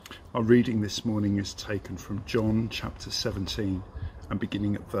Our reading this morning is taken from John chapter 17 and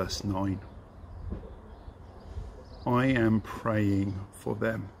beginning at verse 9. I am praying for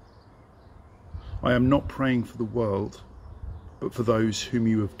them. I am not praying for the world, but for those whom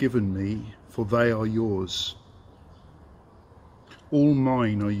you have given me, for they are yours. All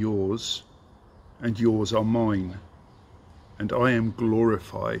mine are yours, and yours are mine, and I am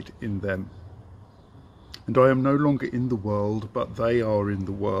glorified in them. And I am no longer in the world, but they are in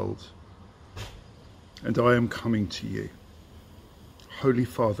the world. And I am coming to you. Holy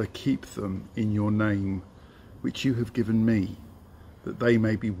Father, keep them in your name, which you have given me, that they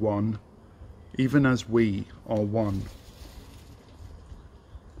may be one, even as we are one.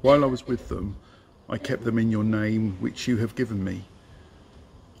 While I was with them, I kept them in your name, which you have given me.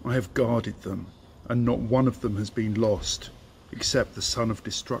 I have guarded them, and not one of them has been lost, except the son of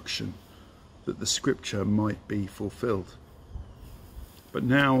destruction, that the scripture might be fulfilled. But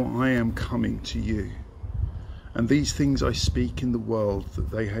now I am coming to you, and these things I speak in the world,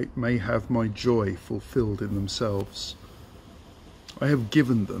 that they may have my joy fulfilled in themselves. I have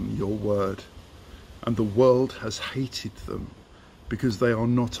given them your word, and the world has hated them, because they are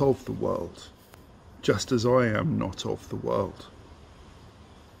not of the world, just as I am not of the world.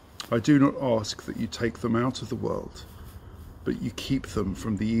 I do not ask that you take them out of the world, but you keep them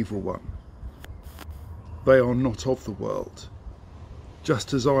from the evil one. They are not of the world,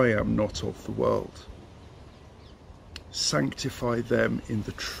 just as I am not of the world. Sanctify them in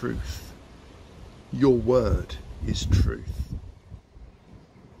the truth. Your word is truth.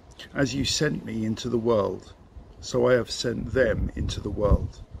 As you sent me into the world, so I have sent them into the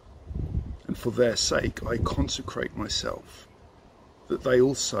world. And for their sake I consecrate myself, that they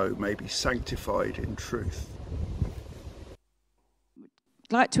also may be sanctified in truth.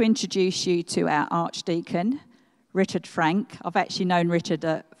 I'd like to introduce you to our Archdeacon, Richard Frank. I've actually known Richard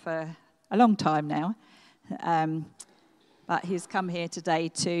for a long time now, but he's come here today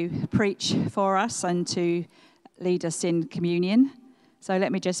to preach for us and to lead us in communion. So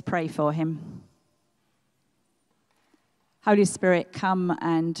let me just pray for him. Holy Spirit, come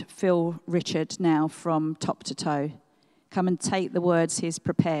and fill Richard now from top to toe. Come and take the words he's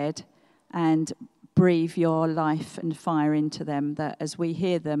prepared and breathe your life and fire into them, that as we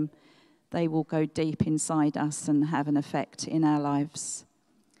hear them, they will go deep inside us and have an effect in our lives.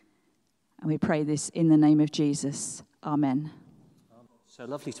 And we pray this in the name of Jesus. Amen. So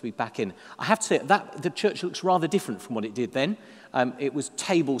lovely to be back in. I have to say that the church looks rather different from what it did then. It was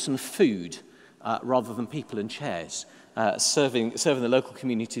tables and food rather than people and chairs, serving the local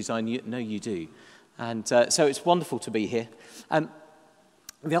communities I know you do. And so it's wonderful to be here.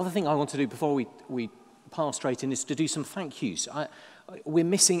 The other thing I want to do before we pass straight in is to do some thank yous. We're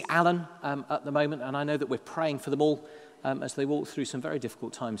missing Alan at the moment, and I know that we're praying for them all as they walk through some very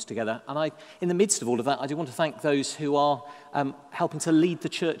difficult times together. And in the midst of all of that, I do want to thank those who are helping to lead the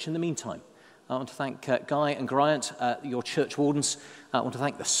church in the meantime. I want to thank Guy and Gryant, your church wardens. I want to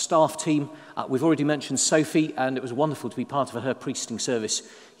thank the staff team. We've already mentioned Sophie, and it was wonderful to be part of her priesting service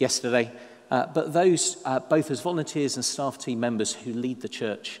yesterday. But those, both as volunteers and staff team members who lead the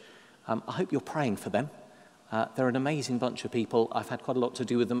church, I hope you're praying for them. They're an amazing bunch of people. I've had quite a lot to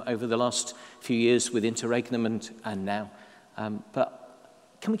do with them over the last few years with Interregnum and now. But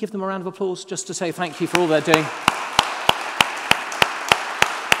can we give them a round of applause just to say thank you for all they're doing?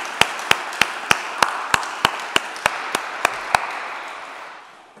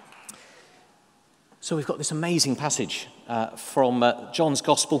 So we've got this amazing passage from John's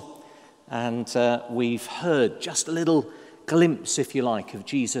Gospel. And we've heard just a little glimpse, if you like, of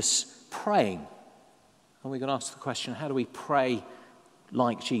Jesus praying. And we're going to ask the question, how do we pray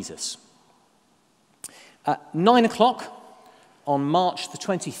like Jesus? 9 o'clock on March the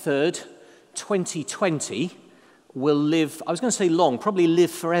 23rd, 2020, will live, I was going to say long, probably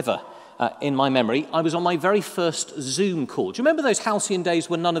live forever in my memory. I was on my very first Zoom call. Do you remember those halcyon days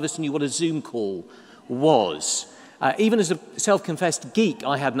when none of us knew what a Zoom call was? Even as a self-confessed geek,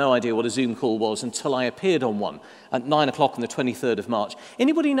 I had no idea what a Zoom call was until I appeared on one at 9 o'clock on the 23rd of March.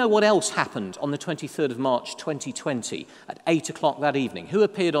 Anybody know what else happened on the 23rd of March 2020 at 8 o'clock that evening? Who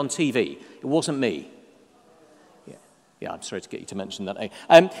appeared on TV? It wasn't me. Yeah, I'm sorry to get you to mention that.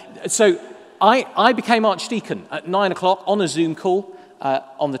 So I became Archdeacon at 9 o'clock on a Zoom call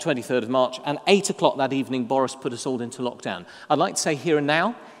on the 23rd of March, and 8 o'clock that evening, Boris put us all into lockdown. I'd like to say here and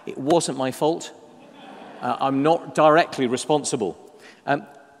now, it wasn't my fault. I'm not directly responsible.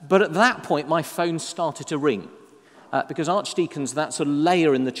 But at that point, my phone started to ring. Because archdeacons, that sort of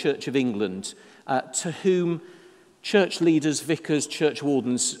layer in the Church of England to whom church leaders, vicars, church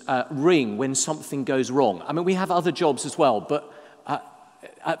wardens ring when something goes wrong. I mean, we have other jobs as well, but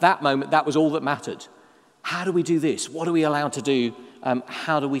At that moment, that was all that mattered. How do we do this? What are we allowed to do?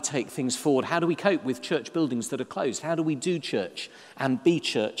 How do we take things forward? How do we cope with church buildings that are closed? How do we do church and be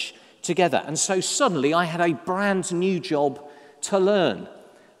church together? And so suddenly I had a brand new job to learn.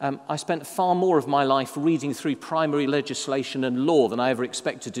 I spent far more of my life reading through primary legislation and law than I ever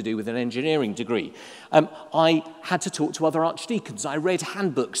expected to do with an engineering degree. I had to talk to other archdeacons. I read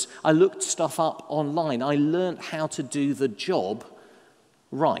handbooks. I looked stuff up online. I learned how to do the job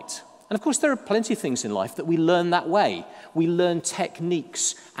right. And of course, there are plenty of things in life that we learn that way. We learn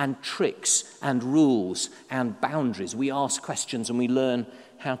techniques and tricks and rules and boundaries. We ask questions and we learn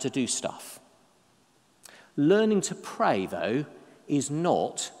how to do stuff. Learning to pray, though, is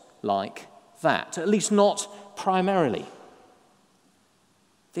not like that, at least not primarily.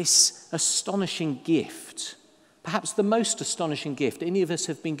 This astonishing gift, perhaps the most astonishing gift any of us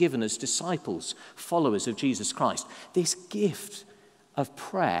have been given as disciples, followers of Jesus Christ, this gift of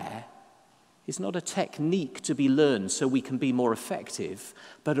prayer is not a technique to be learned so we can be more effective,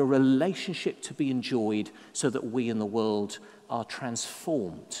 but a relationship to be enjoyed so that we and the world are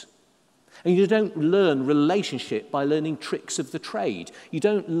transformed. And you don't learn relationship by learning tricks of the trade. You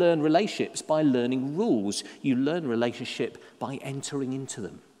don't learn relationships by learning rules. You learn relationship by entering into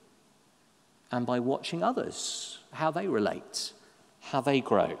them and by watching others, how they relate, how they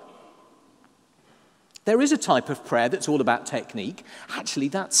grow. There is a type of prayer that's all about technique. Actually,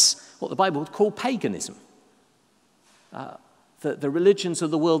 that's what the Bible would call paganism. The religions of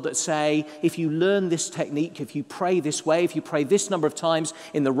the world that say, if you learn this technique, if you pray this way, if you pray this number of times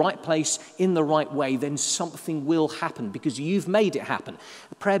in the right place, in the right way, then something will happen because you've made it happen.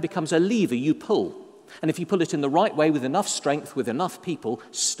 Prayer becomes a lever you pull. And if you pull it in the right way with enough strength, with enough people,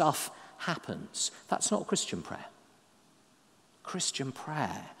 stuff happens. That's not Christian prayer. Christian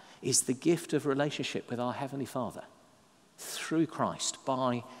prayer is the gift of relationship with our Heavenly Father through Christ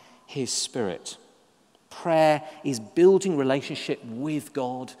by His Spirit. Prayer is building relationship with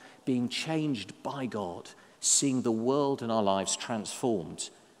God, being changed by God, seeing the world and our lives transformed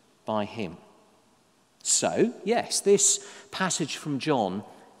by Him. So, yes, this passage from John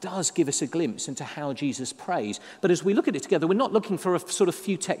does give us a glimpse into how Jesus prays. But as we look at it together, we're not looking for a sort of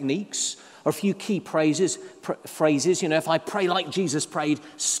few techniques or a few key phrases. You know, if I pray like Jesus prayed,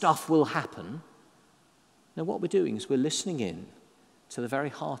 stuff will happen. No, what we're doing is we're listening in to the very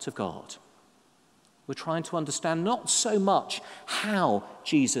heart of God. We're trying to understand not so much how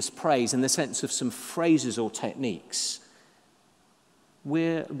Jesus prays in the sense of some phrases or techniques.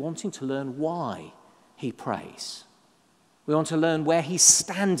 We're wanting to learn why He prays. We want to learn where He's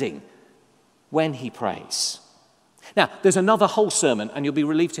standing when He prays. Now, there's another whole sermon, and you'll be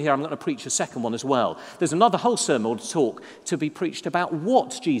relieved to hear I'm going to preach a second one as well. There's another whole sermon or talk to be preached about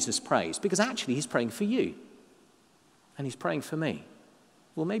what Jesus prays, because actually He's praying for you, and He's praying for me.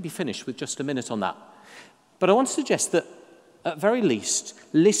 We'll maybe finish with just a minute on that. But I want to suggest that, at very least,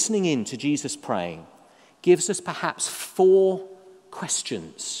 listening in to Jesus praying gives us perhaps 4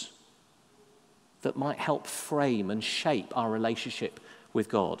 questions that might help frame and shape our relationship with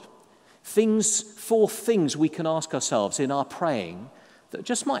God. 4 things we can ask ourselves in our praying that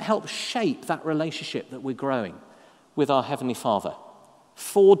just might help shape that relationship that we're growing with our Heavenly Father.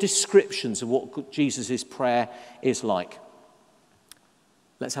 4 descriptions of what Jesus' prayer is like.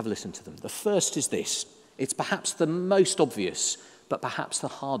 Let's have a listen to them. The first is this. It's perhaps the most obvious, but perhaps the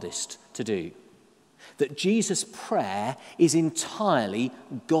hardest to do. That Jesus' prayer is entirely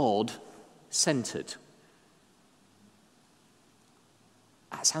God-centered.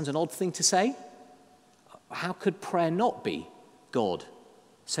 That sounds an odd thing to say. How could prayer not be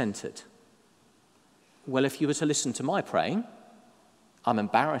God-centered? Well, if you were to listen to my praying, I'm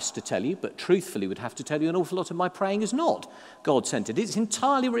embarrassed to tell you, but truthfully would have to tell you an awful lot of my praying is not God-centered. It's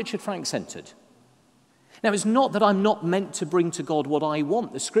entirely Richard Frank-centered. Now, it's not that I'm not meant to bring to God what I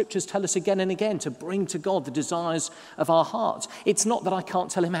want. The scriptures tell us again and again to bring to God the desires of our hearts. It's not that I can't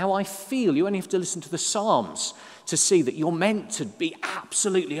tell Him how I feel. You only have to listen to the Psalms to see that you're meant to be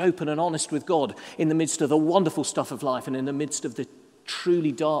absolutely open and honest with God in the midst of the wonderful stuff of life and in the midst of the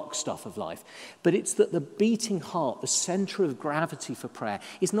truly dark stuff of life. But it's that the beating heart, the center of gravity for prayer,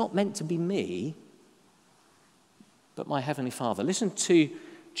 is not meant to be me, but my Heavenly Father. Listen to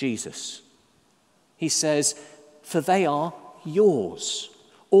Jesus. He says, for they are yours.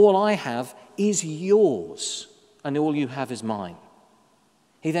 All I have is yours, and all you have is mine.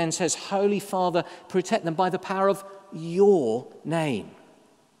 He then says, Holy Father, protect them by the power of your name.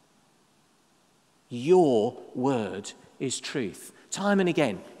 Your word is truth. Time and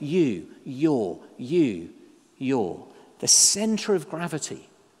again, you, your. The center of gravity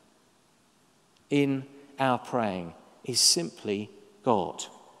in our praying is simply God.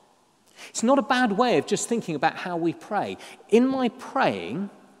 It's not a bad way of just thinking about how we pray. In my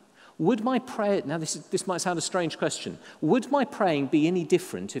praying, would my prayer, now this might sound a strange question, would my praying be any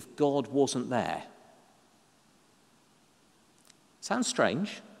different if God wasn't there? Sounds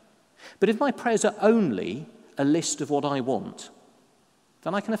strange, but if my prayers are only a list of what I want,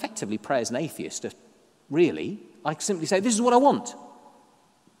 then I can effectively pray as an atheist. Really, I can simply say, this is what I want.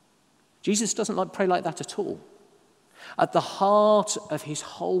 Jesus doesn't pray like that at all. At the heart of his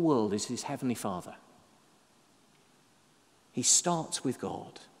whole world is his heavenly Father. He starts with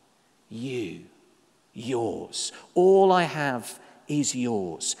God. You, yours. All I have is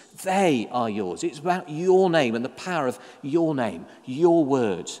yours. They are yours. It's about your name and the power of your name. Your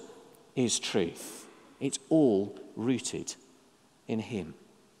word is truth. It's all rooted in him.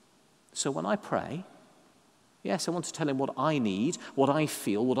 So when I pray, yes, I want to tell him what I need, what I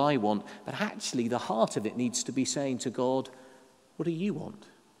feel, what I want, but actually the heart of it needs to be saying to God, what do you want?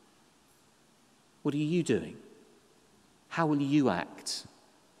 What are you doing? How will you act?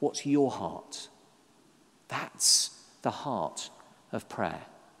 What's your heart? That's the heart of prayer.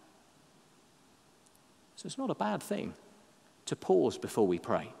 So it's not a bad thing to pause before we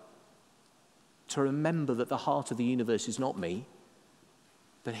pray, to remember that the heart of the universe is not me,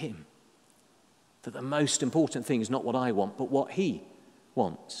 but him. That the most important thing is not what I want, but what he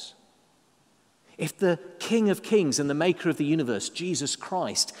wants. If the King of Kings and the maker of the universe, Jesus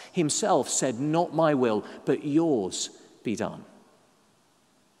Christ himself, said, not my will, but yours be done,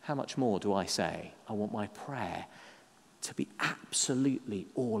 how much more do I say, I want my prayer to be absolutely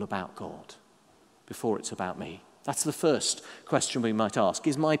all about God before it's about me? That's the first question we might ask.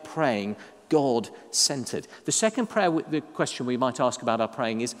 Is my praying God-centered? The second question we might ask about our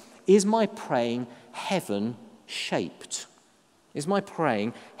praying is my praying heaven-shaped? Is my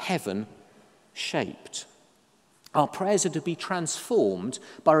praying heaven-shaped? Our prayers are to be transformed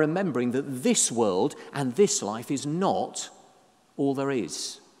by remembering that this world and this life is not all there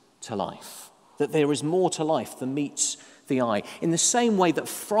is to life. That there is more to life than meets the eye. In the same way that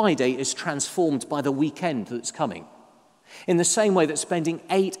Friday is transformed by the weekend that's coming. In the same way that spending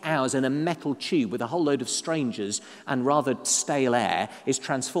 8 hours in a metal tube with a whole load of strangers and rather stale air is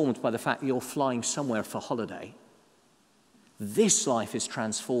transformed by the fact that you're flying somewhere for holiday. This life is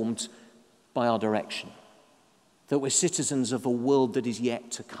transformed by our direction. That we're citizens of a world that is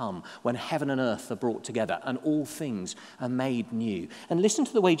yet to come, when heaven and earth are brought together and all things are made new. And listen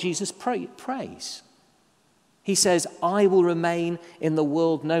to the way Jesus prays. He says, I will remain in the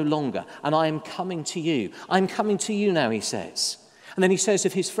world no longer, and I am coming to you. I'm coming to you now, he says. And then he says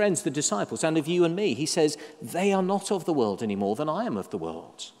of his friends, the disciples, and of you and me, he says, they are not of the world any more than I am of the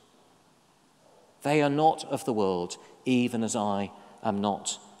world. They are not of the world, even as I am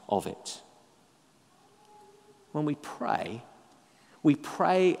not of it. When we pray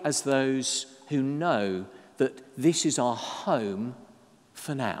as those who know that this is our home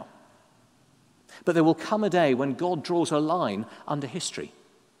for now. But there will come a day when God draws a line under history,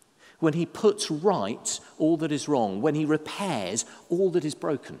 when he puts right all that is wrong, when he repairs all that is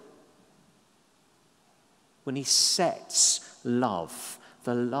broken, when he sets love,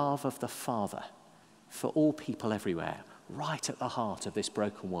 the love of the Father, for all people everywhere, right at the heart of this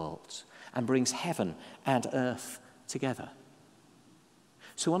broken world, and brings heaven and earth together.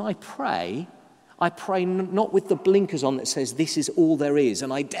 So when I pray not with the blinkers on that says this is all there is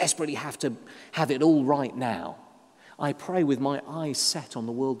and I desperately have to have it all right now. I pray with my eyes set on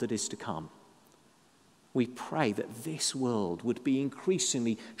the world that is to come. We pray that this world would be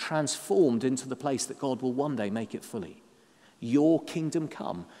increasingly transformed into the place that God will one day make it fully. Your kingdom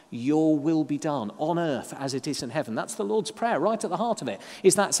come, your will be done on earth as it is in heaven. That's the Lord's Prayer, right at the heart of it,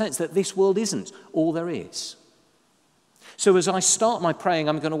 is that sense that this world isn't all there is. So as I start my praying,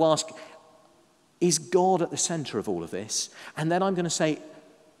 I'm going to ask, is God at the center of all of this? And then I'm going to say,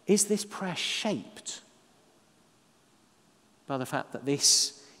 is this prayer shaped by the fact that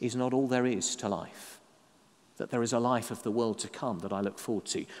this is not all there is to life? That there is a life of the world to come that I look forward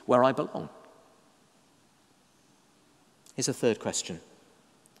to, where I belong? Here's a third question.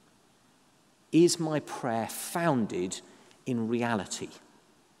 Is my prayer founded in reality?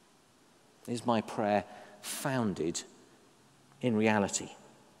 Is my prayer founded in reality?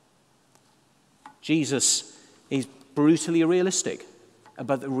 Jesus is brutally realistic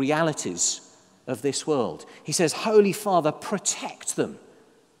about the realities of this world. He says, Holy Father, protect them.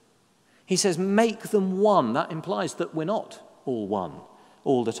 He says, make them one. That implies that we're not all one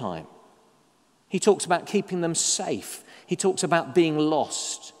all the time. He talks about keeping them safe. He talks about being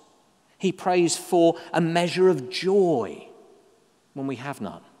lost. He prays for a measure of joy when we have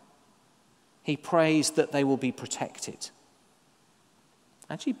none. He prays that they will be protected.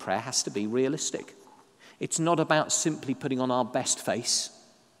 Actually, prayer has to be realistic. It's not about simply putting on our best face,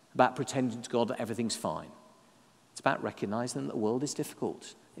 about pretending to God that everything's fine. It's about recognizing that the world is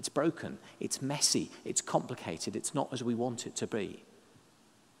difficult. It's broken. It's messy. It's complicated. It's not as we want it to be.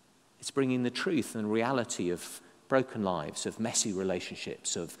 It's bringing the truth and reality of broken lives, of messy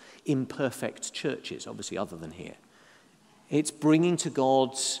relationships, of imperfect churches, obviously other than here. It's bringing to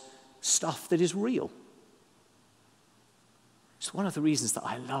God stuff that is real. It's one of the reasons that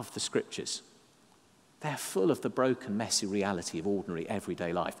I love the scriptures. They're full of the broken, messy reality of ordinary,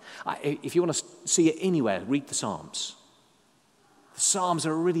 everyday life. If you want to see it anywhere, read the Psalms. The Psalms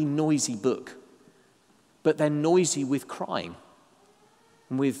are a really noisy book, but they're noisy with crying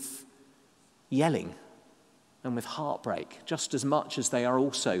and with yelling and with heartbreak, just as much as they are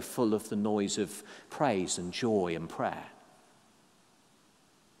also full of the noise of praise and joy and prayer.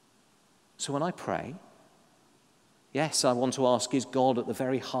 So when I pray, yes, I want to ask, is God at the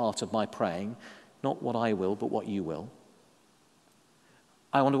very heart of my praying? Not what I will, but what you will.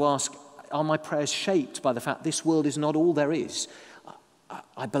 I want to ask, are my prayers shaped by the fact this world is not all there is?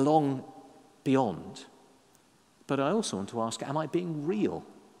 I belong beyond. But I also want to ask, am I being real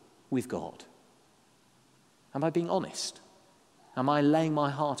with God? Am I being honest? Am I laying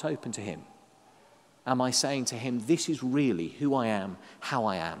my heart open to him? Am I saying to him, this is really who I am, how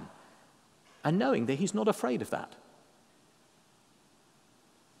I am? And knowing that he's not afraid of that.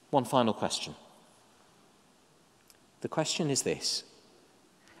 One final question. The question is this: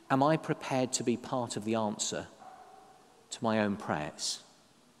 am I prepared to be part of the answer to my own prayers?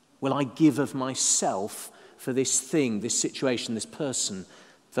 Will I give of myself for this thing, this situation, this person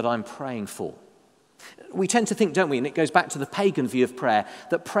that I'm praying for? We tend to think, don't we, and it goes back to the pagan view of prayer,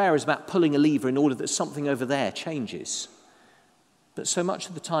 that prayer is about pulling a lever in order that something over there changes. But so much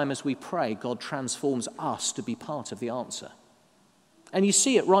of the time as we pray, God transforms us to be part of the answer. And you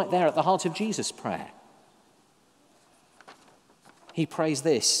see it right there at the heart of Jesus' prayer. He prays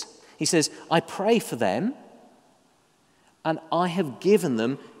this. He says, I pray for them, and I have given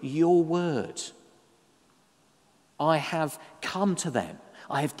them your word. I have come to them.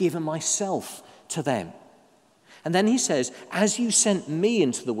 I have given myself to them. And then he says, as you sent me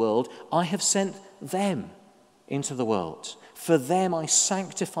into the world, I have sent them into the world. For them I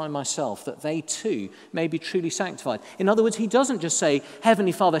sanctify myself, that they too may be truly sanctified. In other words, he doesn't just say,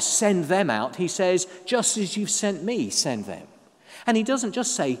 Heavenly Father, send them out. He says, just as you've sent me, send them. And he doesn't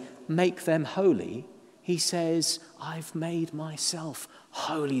just say, make them holy. He says, I've made myself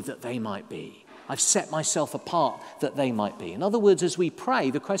holy that they might be. I've set myself apart that they might be. In other words, as we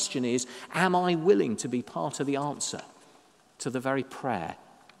pray, the question is, am I willing to be part of the answer to the very prayer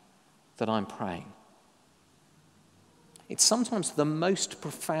that I'm praying? It's sometimes the most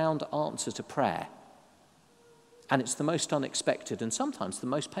profound answer to prayer, and it's the most unexpected and sometimes the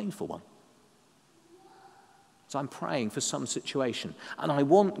most painful one. So I'm praying for some situation, and I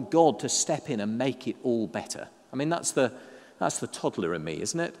want God to step in and make it all better. I mean, that's the toddler in me,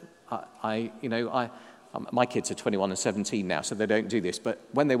 isn't it? My kids are 21 and 17 now, so they don't do this. But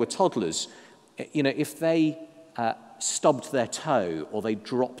when they were toddlers, if they stubbed their toe or they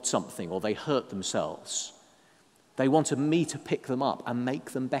dropped something or they hurt themselves, they wanted me to pick them up and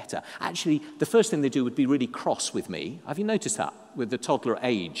make them better. Actually, the first thing they do would be really cross with me. Have you noticed that with the toddler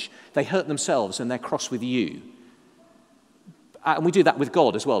age? They hurt themselves and they're cross with you. And we do that with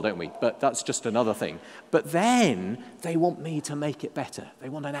God as well, don't we? But that's just another thing. But then they want me to make it better. They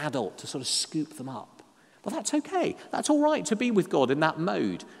want an adult to sort of scoop them up. Well, that's okay. That's all right to be with God in that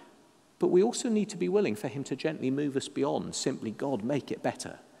mode. But we also need to be willing for him to gently move us beyond simply, God, make it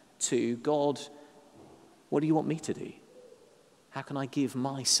better, to God, what do you want me to do? How can I give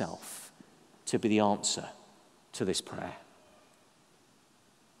myself to be the answer to this prayer?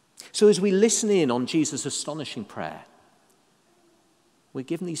 So as we listen in on Jesus' astonishing prayer, we're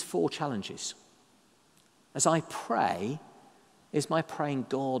given these 4 challenges. As I pray, is my praying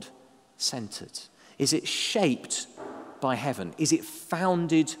God-centered? Is it shaped by heaven? Is it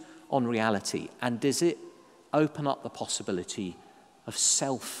founded on reality? And does it open up the possibility of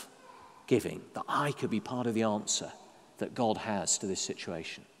self-giving, that I could be part of the answer that God has to this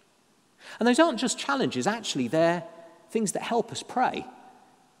situation? And those aren't just challenges. Actually, they're things that help us pray.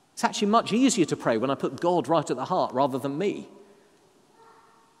 It's actually much easier to pray when I put God right at the heart rather than me.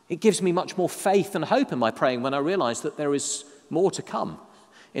 It gives me much more faith and hope in my praying when I realize that there is more to come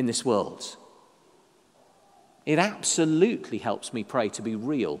in this world. It absolutely helps me pray to be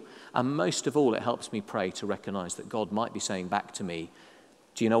real. And most of all, it helps me pray to recognize that God might be saying back to me,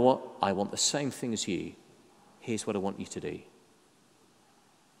 do you know what? I want the same thing as you. Here's what I want you to do.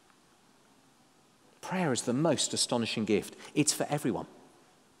 Prayer is the most astonishing gift. It's for everyone.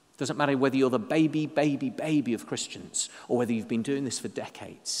 Doesn't matter whether you're the baby of Christians or whether you've been doing this for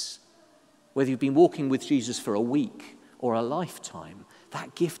decades, whether you've been walking with Jesus for a week or a lifetime,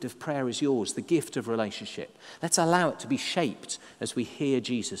 that gift of prayer is yours, the gift of relationship. Let's allow it to be shaped as we hear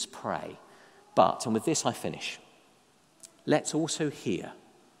Jesus pray. But, and with this I finish, let's also hear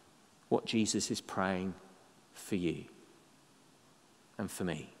what Jesus is praying for you and for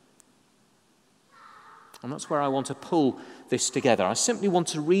me. And that's where I want to pull this together. I simply want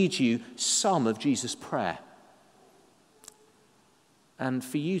to read you some of Jesus' prayer and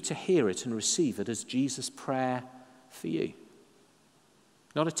for you to hear it and receive it as Jesus' prayer for you.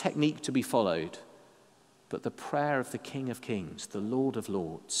 Not a technique to be followed, but the prayer of the King of Kings, the Lord of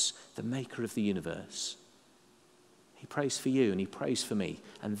Lords, the Maker of the universe. He prays for you and he prays for me.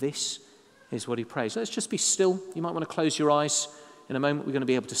 And this is what he prays. Let's just be still. You might want to close your eyes. In a moment we're going to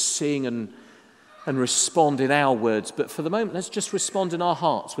be able to sing and respond in our words. But for the moment, let's just respond in our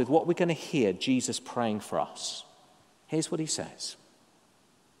hearts with what we're going to hear Jesus praying for us. Here's what he says.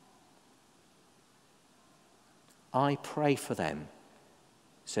 I pray for them,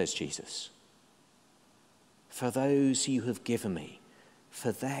 says Jesus, for those you have given me,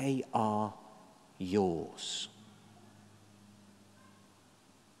 for they are yours.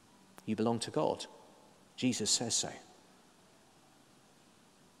 You belong to God. Jesus says so.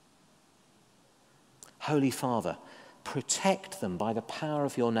 Holy Father, protect them by the power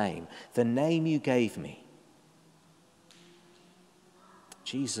of your name, the name you gave me.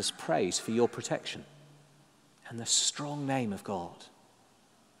 Jesus prays for your protection and the strong name of God,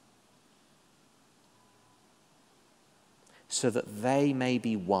 so that they may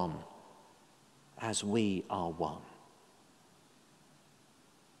be one as we are one.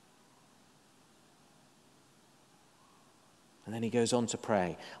 And then he goes on to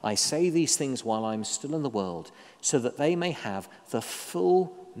pray, I say these things while I'm still in the world, so that they may have the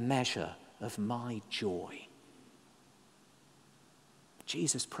full measure of my joy.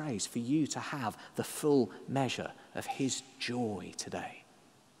 Jesus prays for you to have the full measure of his joy today.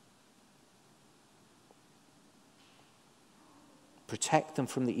 Protect them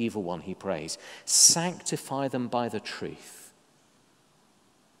from the evil one, he prays. Sanctify them by the truth.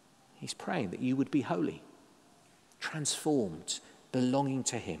 He's praying that you would be holy, transformed, belonging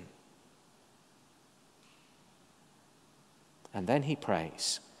to him. And then he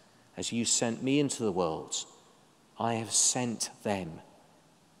prays, as you sent me into the world, I have sent them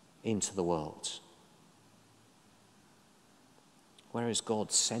into the world. Where is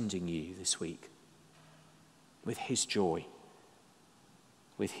God sending you this week? With his joy,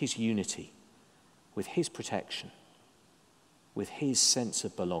 with his unity, with his protection, with his sense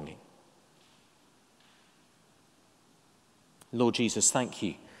of belonging. Lord Jesus, thank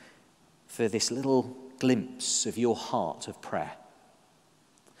you for this little glimpse of your heart of prayer.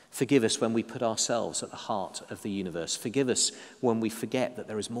 Forgive us when we put ourselves at the heart of the universe. Forgive us when we forget that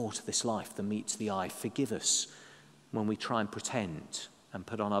there is more to this life than meets the eye. Forgive us when we try and pretend and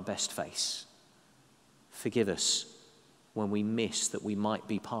put on our best face. Forgive us when we miss that we might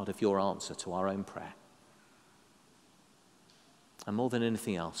be part of your answer to our own prayer. And more than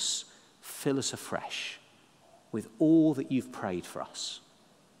anything else, fill us afresh with all that you've prayed for us,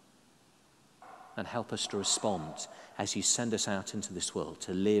 and help us to respond as you send us out into this world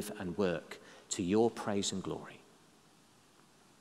to live and work to your praise and glory.